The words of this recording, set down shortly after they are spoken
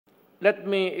Let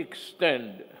me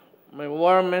extend my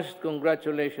warmest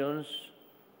congratulations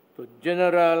to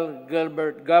General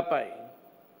Gilbert Gapay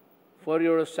for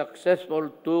your successful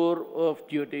tour of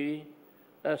duty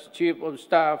as Chief of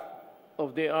Staff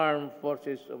of the Armed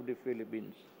Forces of the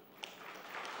Philippines.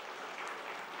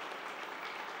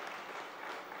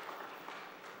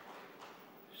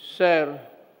 Sir,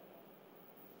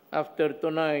 after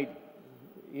tonight,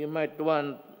 you might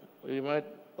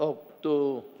opt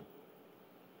to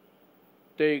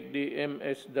take the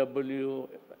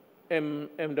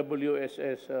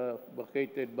MWSS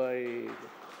vacated by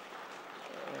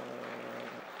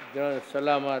General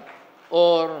Salamat,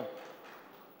 or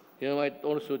you might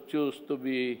also choose to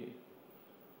be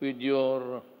with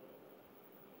your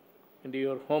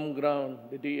home ground,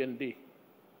 the DND.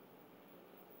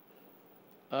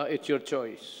 It's your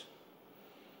choice.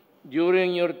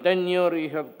 During your tenure, you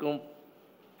have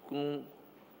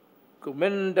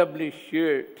commendably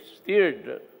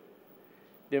steered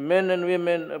the men and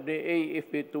women of the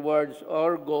AFP towards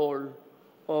our goal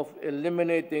of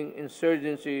eliminating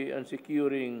insurgency and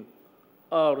securing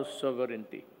our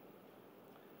sovereignty.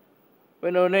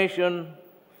 When our nation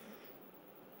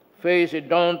faced a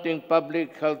daunting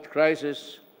public health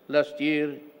crisis last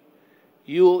year,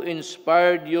 you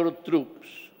inspired your troops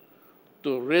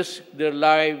to risk their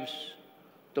lives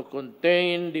to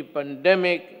contain the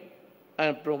pandemic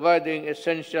and providing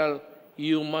essential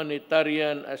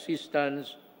humanitarian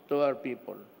assistance to our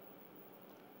people.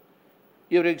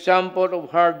 Your example of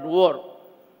hard work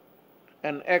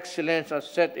and excellence has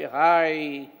set a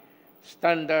high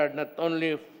standard not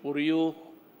only for you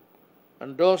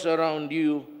and those around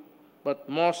you, but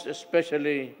most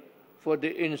especially for the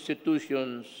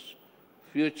institution's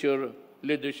future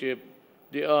leadership,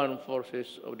 the Armed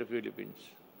Forces of the Philippines.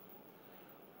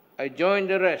 I join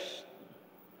the rest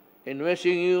in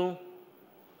wishing you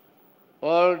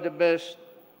all the best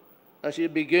as you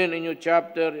begin a new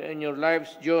chapter in your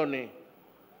life's journey.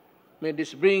 May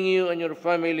this bring you and your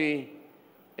family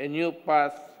a new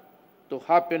path to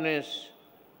happiness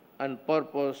and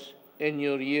purpose in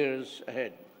your years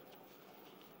ahead.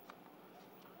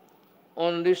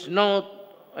 On this note,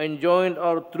 I joined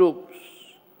our troops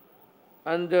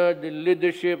under the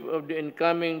leadership of the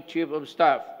incoming Chief of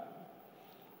Staff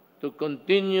to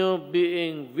continue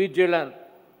being vigilant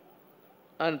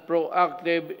and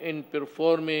proactive in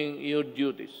performing your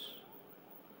duties.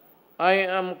 I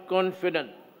am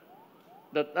confident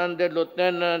that under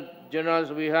Lieutenant General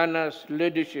Sobejana's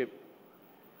leadership,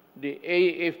 the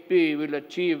AFP will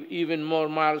achieve even more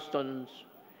milestones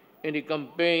in the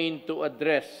campaign to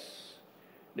address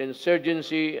the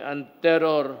insurgency and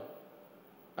terror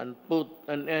and put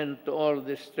an end to all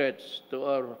these threats to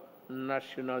our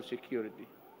national security.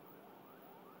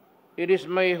 It is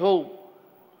my hope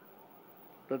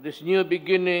that this new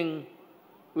beginning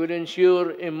will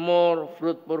ensure a more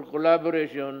fruitful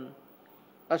collaboration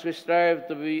as we strive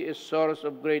to be a source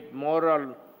of great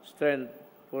moral strength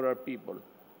for our people.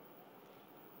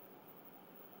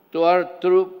 To our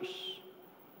troops,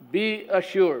 be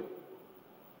assured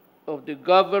of the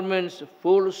government's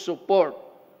full support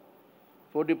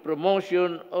for the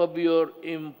promotion of your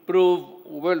improved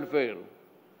welfare,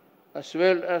 as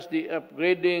well as the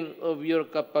upgrading of your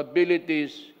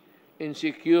capabilities in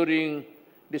securing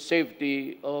the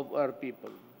safety of our people.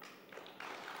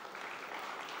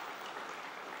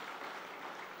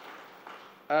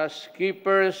 As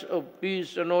keepers of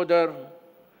peace and order,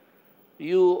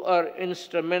 you are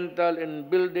instrumental in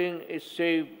building a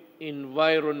safe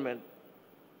environment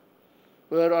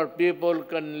where our people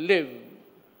can live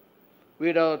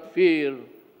without fear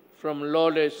from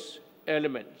lawless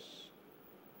elements.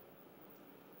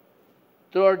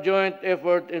 Through our joint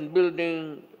effort in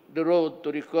building the road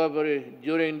to recovery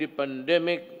during the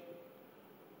pandemic,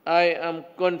 I am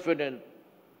confident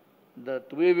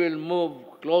that we will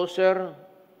move closer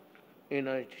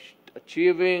in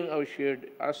achieving our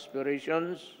shared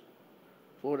aspirations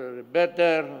for a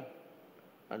better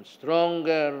and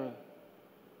stronger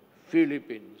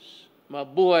Philippines.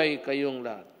 Mabuhay kayong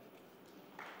lahat.